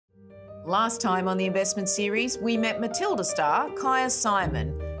Last time on the investment series, we met Matilda star Kyah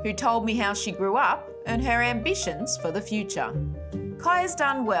Simon, who told me how she grew up and her ambitions for the future. Kyah's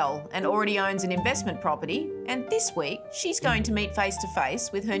done well and already owns an investment property, and this week she's going to meet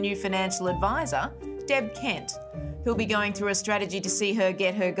face-to-face with her new financial advisor, Deb Kent, who'll be going through a strategy to see her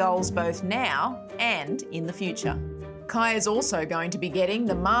get her goals both now and in the future. Kyah's also going to be getting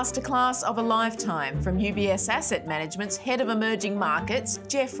the masterclass of a lifetime from UBS Asset Management's Head of Emerging Markets,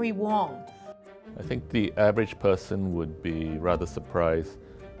 Jeffrey Wong. I think the average person would be rather surprised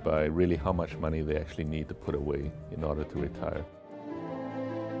by really how much money they actually need to put away in order to retire.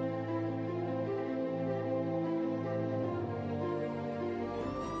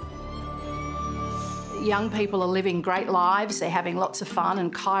 Young people are living great lives, they're having lots of fun,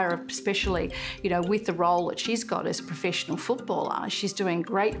 and Kyah especially, with the role that she's got as a professional footballer, she's doing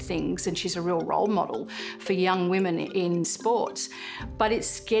great things and she's a real role model for young women in sports. But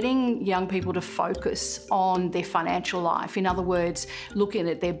it's getting young people to focus on their financial life. In other words, looking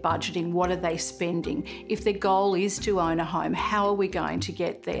at their budgeting, what are they spending? If their goal is to own a home, how are we going to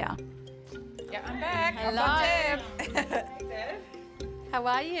get there? Yeah, I'm back. Hello. Deb. How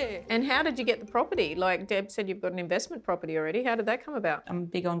are you? And how did you get the property? Like Deb said, you've got an investment property already. How did that come about? I'm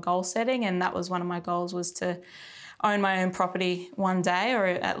big on goal setting, and that was one of my goals, was to own my own property one day, or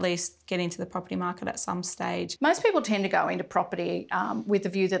at least get into the property market at some stage. Most people tend to go into property with the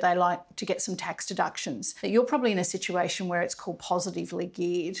view that they like to get some tax deductions. You're probably in a situation where it's called positively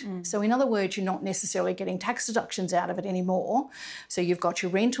geared. So in other words, you're not necessarily getting tax deductions out of it anymore. So you've got your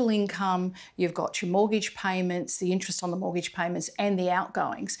rental income, you've got your mortgage payments, the interest on the mortgage payments and the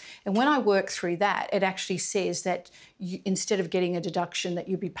outgoings. And when I work through that, it actually says that instead of getting a deduction, that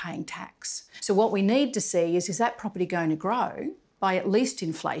you'll be paying tax. So what we need to see is that property going to grow by at least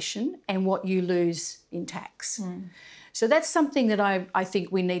inflation and what you lose in tax. So that's something that I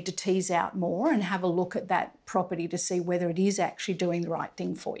think we need to tease out more and have a look at that property to see whether it is actually doing the right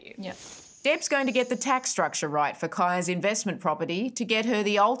thing for you. Yep. Deb's going to get the tax structure right for Kyah's investment property to get her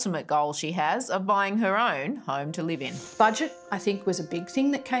the ultimate goal she has of buying her own home to live in. Budget, I think, was a big thing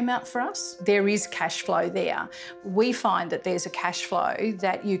that came out for us. There is cash flow there. We find that there's a cash flow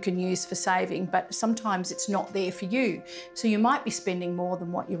that you can use for saving, but sometimes it's not there for you. So you might be spending more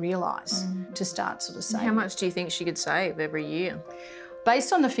than what you realise to start sort of saving. How much do you think she could save every year?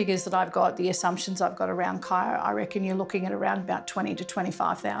 Based on the figures that I've got, the assumptions I've got around Kyah, I reckon you're looking at around about $20,000 to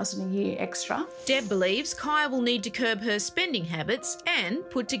 $25,000 a year extra. Deb believes Kyah will need to curb her spending habits and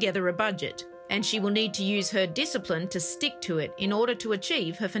put together a budget. And she will need to use her discipline to stick to it in order to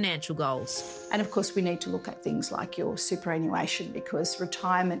achieve her financial goals. And of course, we need to look at things like your superannuation, because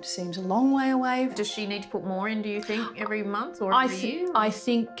retirement seems a long way away. Does she need to put more in, do you think, every month or every year? I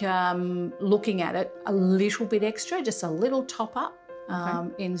think looking at it a little bit extra, just a little top up.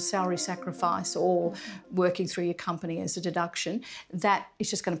 In salary sacrifice or working through your company as a deduction, that is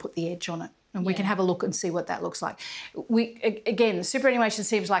just going to put the edge on it. And we can have a look and see what that looks like. Again, superannuation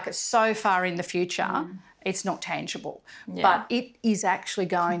seems like it's so far in the future, it's not tangible. But it is actually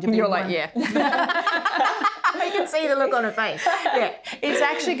going to be... You're like, yeah. I can see the look on her face. Yeah, it's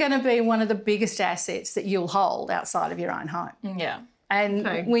actually going to be one of the biggest assets that you'll hold outside of your own home. Yeah.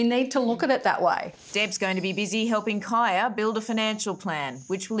 And we need to look at it that way. Deb's going to be busy helping Kyah build a financial plan,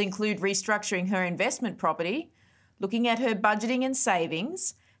 which will include restructuring her investment property, looking at her budgeting and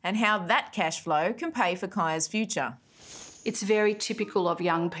savings, and how that cash flow can pay for Kyah's future. It's very typical of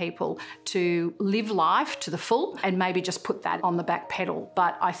young people to live life to the full and maybe just put that on the back pedal.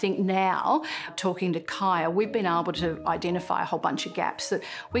 But I think now, talking to Kyah, we've been able to identify a whole bunch of gaps that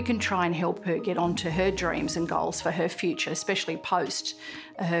we can try and help her get onto her dreams and goals for her future, especially post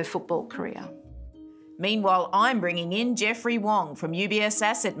her football career. Meanwhile, I'm bringing in Jeffrey Wong from UBS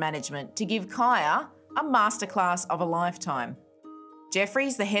Asset Management to give Kyah a masterclass of a lifetime.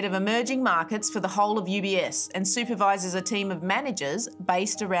 Jeffrey's the head of emerging markets for the whole of UBS and supervises a team of managers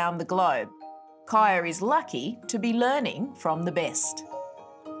based around the globe. Kyah is lucky to be learning from the best.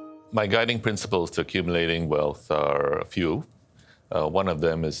 My guiding principles to accumulating wealth are a few. One of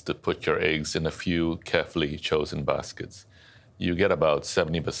them is to put your eggs in a few carefully chosen baskets. You get about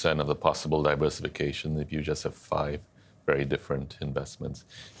 70% of the possible diversification if you just have 5 very different investments.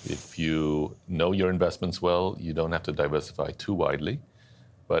 If you know your investments well, you don't have to diversify too widely.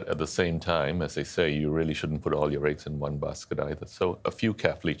 But at the same time, as they say, you really shouldn't put all your eggs in one basket either. So a few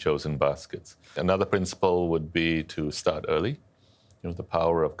carefully chosen baskets. Another principle would be to start early. The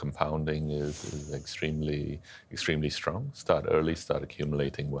power of compounding is extremely strong. Start early, start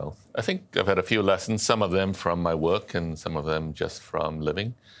accumulating wealth. I think I've had a few lessons, some of them from my work and some of them just from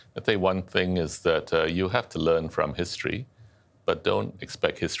living. I think one thing is that you have to learn from history, but don't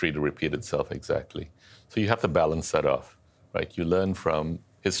expect history to repeat itself exactly. So you have to balance that off, right? You learn from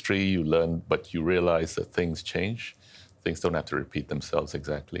history, but you realize that things change. Things don't have to repeat themselves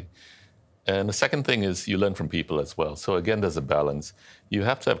exactly. And the second thing is you learn from people as well. So again, there's a balance. You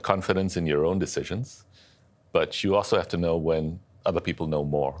have to have confidence in your own decisions, but you also have to know when other people know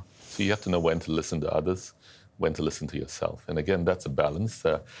more. So you have to know when to listen to others, when to listen to yourself. And again, that's a balance.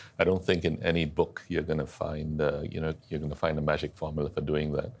 I don't think in any book you're going to find, you're going to find a magic formula for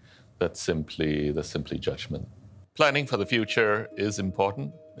doing that. That's simply judgment. Planning for the future is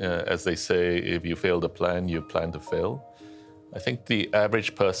important. As they say, if you fail to plan, you plan to fail. I think the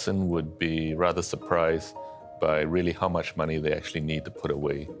average person would be rather surprised by really how much money they actually need to put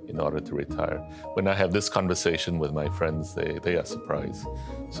away in order to retire. When I have this conversation with my friends, they are surprised.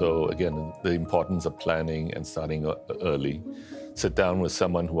 So again, the importance of planning and starting early. Sit down with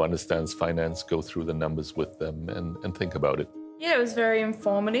someone who understands finance, go through the numbers with them and think about it. Yeah, it was very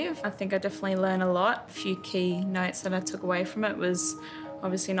informative. I think I definitely learned a lot. A few key notes that I took away from it was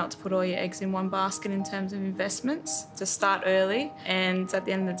obviously not to put all your eggs in one basket in terms of investments, to start early, and at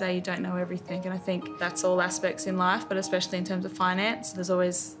the end of the day you don't know everything, and I think that's all aspects in life, but especially in terms of finance. There's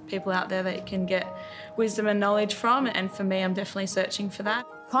always people out there that you can get wisdom and knowledge from, and for me I'm definitely searching for that.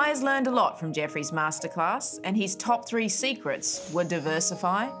 Kyah's learned a lot from Jeffrey's masterclass, and his top 3 secrets were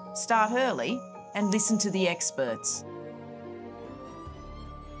diversify, start early, and listen to the experts.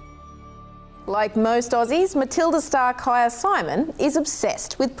 Like most Aussies, Matilda star Kyah Simon is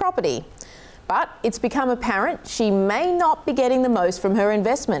obsessed with property. But it's become apparent she may not be getting the most from her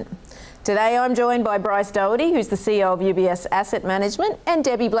investment. Today I'm joined by Bryce Doherty, who's the CEO of UBS Asset Management, and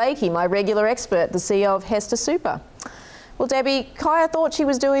Debbie Blakey, my regular expert, the CEO of Hester Super. Well, Debbie, Kyah thought she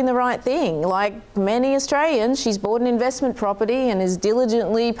was doing the right thing. Like many Australians, she's bought an investment property and is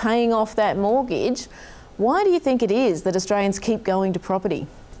diligently paying off that mortgage. Why do you think it is that Australians keep going to property?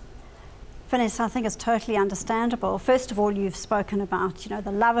 Vanessa, I think it's totally understandable. First of all, you've spoken about,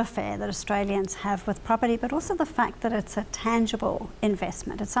 the love affair that Australians have with property, but also the fact that it's a tangible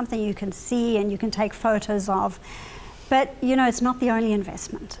investment. It's something you can see and you can take photos of. But, it's not the only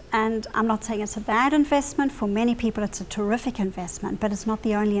investment. And I'm not saying it's a bad investment. For many people, it's a terrific investment, but it's not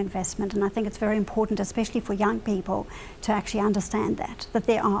the only investment. And I think it's very important, especially for young people, to actually understand that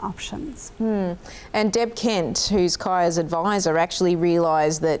there are options. And Deb Kent, who's Kyah's advisor, actually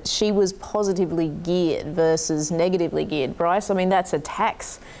realised that she was positively geared versus negatively geared. Bryce, I mean, that's a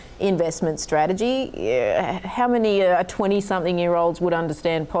tax investment strategy. How many 20-something-year-olds would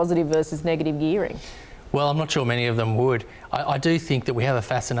understand positive versus negative gearing? Well, I'm not sure many of them would. I do think that we have a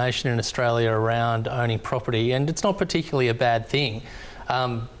fascination in Australia around owning property, and it's not particularly a bad thing.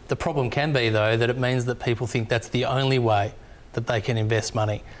 The problem can be, though, that it means that people think that's the only way that they can invest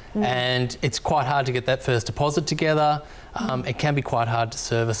money. And it's quite hard to get that first deposit together. It can be quite hard to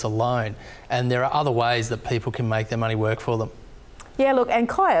service a loan. And there are other ways that people can make their money work for them. Yeah, look, and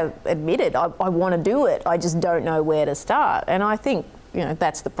Kyah admitted, I want to do it, I just don't know where to start. And I think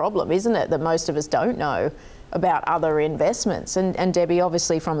that's the problem, isn't it? That most of us don't know about other investments. And Debbie,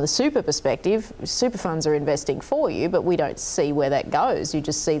 obviously from the super perspective, super funds are investing for you, but we don't see where that goes. You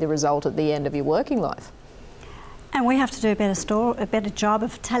just see the result at the end of your working life. And we have to do a better job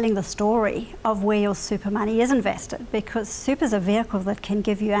of telling the story of where your super money is invested, because super is a vehicle that can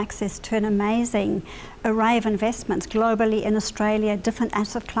give you access to an amazing array of investments globally, in Australia, different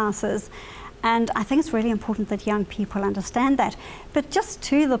asset classes. And I think it's really important that young people understand that. But just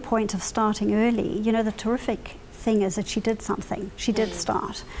to the point of starting early, the terrific thing is that she did something. She did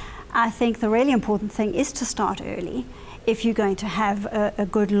start. I think the really important thing is to start early if you're going to have a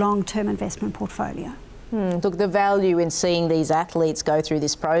good long-term investment portfolio. Look, the value in seeing these athletes go through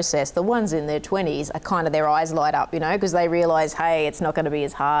this process, the ones in their 20s are kind of, their eyes light up, because they realise, hey, it's not going to be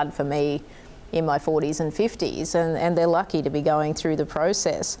as hard for me in my 40s and 50s, and they're lucky to be going through the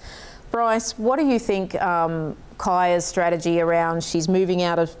process. Bryce, what do you think Kyah's strategy around, she's moving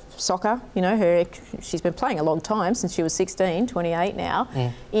out of soccer, she's been playing a long time, since she was 16, 28 now,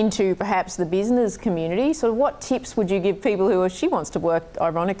 into perhaps the business community. So what tips would you give people she wants to work,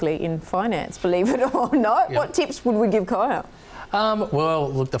 ironically, in finance, believe it or not? Yep. What tips would we give Kyah?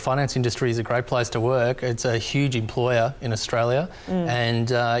 Well, look, the finance industry is a great place to work. It's a huge employer in Australia. And,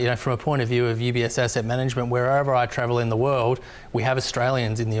 from a point of view of UBS Asset Management, wherever I travel in the world, we have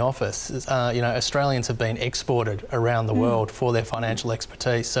Australians in the office. Australians have been exported around the world for their financial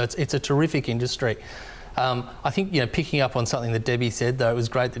expertise. So it's a terrific industry. I think, picking up on something that Debbie said, though, it was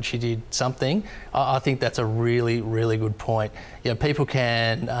great that she did something. I think that's a really, really good point. People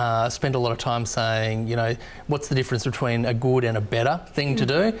can spend a lot of time saying, what's the difference between a good and a better thing to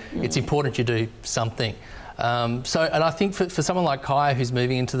do? It's important you do something. And I think for someone like Kyah who's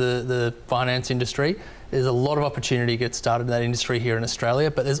moving into the finance industry, there's a lot of opportunity to get started in that industry here in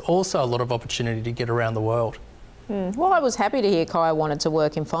Australia, but there's also a lot of opportunity to get around the world. Well, I was happy to hear Kyah wanted to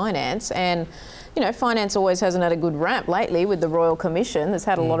work in finance, and you know, finance always hasn't had a good rap lately with the Royal Commission. There's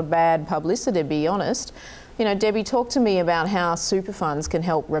had a lot of bad publicity, to be honest. You know, Debbie, talk to me about how super funds can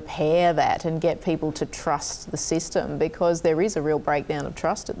help repair that and get people to trust the system, because there is a real breakdown of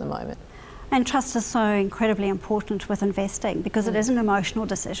trust at the moment. And trust is so incredibly important with investing, because it is an emotional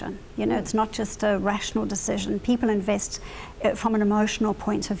decision. You know, it's not just a rational decision. People invest from an emotional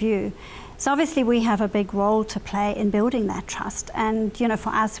point of view. So obviously we have a big role to play in building that trust. And, you know,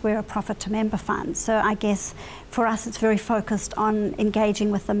 for us, we're a profit to member fund. So I guess for us, it's very focused on engaging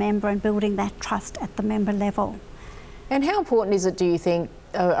with the member and building that trust at the member level. And how important is it, do you think,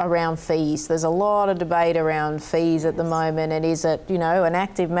 around fees? There's a lot of debate around fees at the moment, and is it, you know, an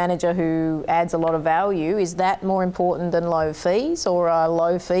active manager who adds a lot of value, is that more important than low fees, or are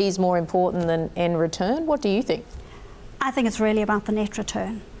low fees more important than end return? What do you think? I think it's really about the net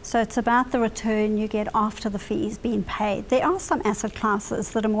return. So it's about the return you get after the fees being paid. There are some asset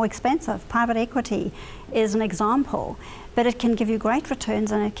classes that are more expensive. Private equity is an example, but it can give you great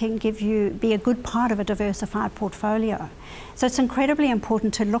returns, and it can be a good part of a diversified portfolio. So it's incredibly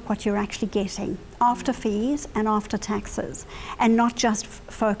important to look what you're actually getting after fees and after taxes, and not just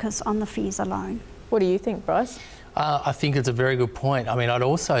focus on the fees alone. What do you think, Bryce? I think it's a very good point. I mean, I'd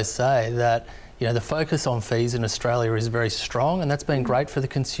also say that, you know, the focus on fees in Australia is very strong, and that's been great for the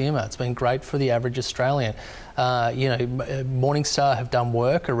consumer. It's been great for the average Australian. You know, Morningstar have done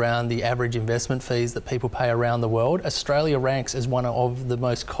work around the average investment fees that people pay around the world. Australia ranks as one of the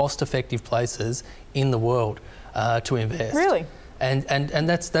most cost-effective places in the world to invest. Really? And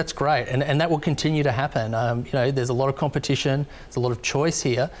that's great, and that will continue to happen. You know, there's a lot of competition, there's a lot of choice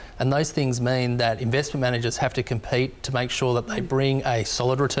here, and those things mean that investment managers have to compete to make sure that they bring a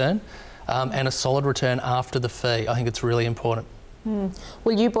solid return. And a solid return after the fee. I think it's really important.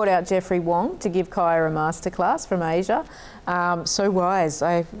 Well, you brought out Jeffrey Wong to give Kyah a masterclass from Asia. So wise.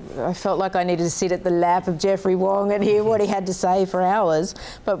 I felt like I needed to sit at the lap of Jeffrey Wong and hear what he had to say for hours.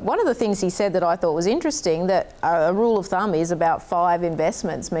 But one of the things he said that I thought was interesting, that a rule of thumb is about 5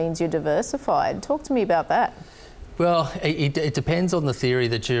 investments means you're diversified. Talk to me about that. Well, it depends on the theory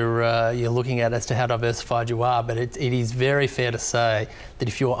that you're looking at as to how diversified you are, but it is very fair to say that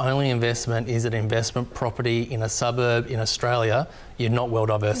if your only investment is an investment property in a suburb in Australia, you're not well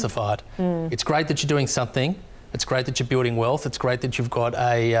diversified. It's great that you're doing something. It's great that you're building wealth. It's great that you've got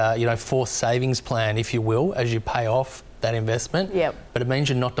a forced savings plan, if you will, as you pay off that investment. Yep. But it means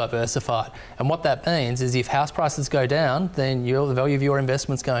you're not diversified. And what that means is if house prices go down, then the value of your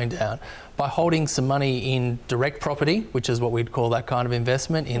investment's going down. By holding some money in direct property, which is what we'd call that kind of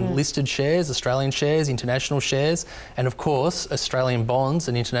investment, in listed shares, Australian shares, international shares, and of course Australian bonds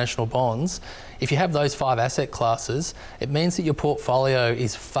and international bonds, if you have those 5 asset classes, it means that your portfolio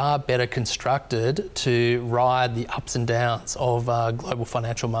is far better constructed to ride the ups and downs of global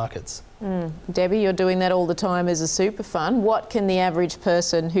financial markets. Debbie, you're doing that all the time as a super fund. What can the average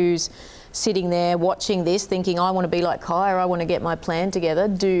person who's sitting there watching this thinking, I want to be like Kyah, I want to get my plan together,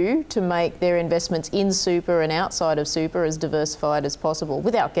 do to make their investments in super and outside of super as diversified as possible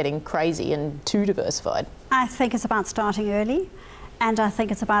without getting crazy and too diversified? I think it's about starting early, and I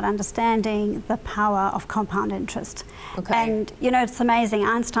think it's about understanding the power of compound interest. Okay. And, you know, it's amazing.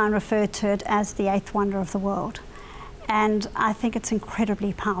 Einstein referred to it as the 8th wonder of the world. And I think it's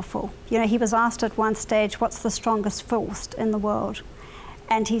incredibly powerful. You know, he was asked at one stage, what's the strongest force in the world?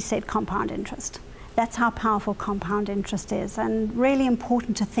 And he said compound interest. That's how powerful compound interest is, and really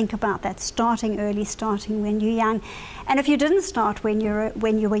important to think about that, starting early, starting when you're young. And if you didn't start when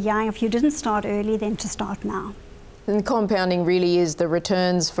you were young, if you didn't start early, then to start now. And compounding really is the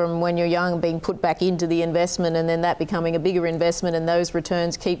returns from when you're young being put back into the investment, and then that becoming a bigger investment, and those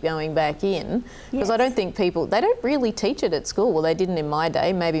returns keep going back in. Because I don't think they don't really teach it at school. Well, they didn't in my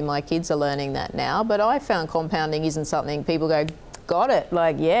day. Maybe my kids are learning that now. But I found compounding isn't something people go, got it,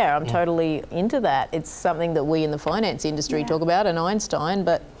 like, yeah, I'm totally into that. It's something that we in the finance industry talk about, and Einstein,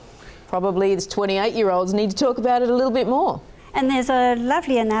 but probably the 28-year-olds need to talk about it a little bit more. And there's a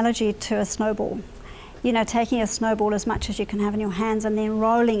lovely analogy to a snowball. You know, taking a snowball as much as you can have in your hands and then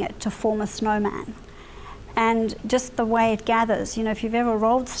rolling it to form a snowman. And just the way it gathers, you know, if you've ever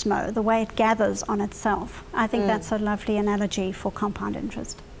rolled snow, the way it gathers on itself. I think that's a lovely analogy for compound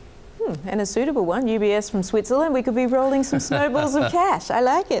interest. And a suitable one, UBS from Switzerland. We could be rolling some snowballs of cash. I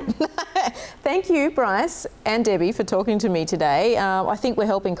like it. Thank you, Bryce and Debbie, for talking to me today. I think we're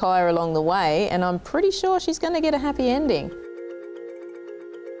helping Kyah along the way, and I'm pretty sure she's going to get a happy ending.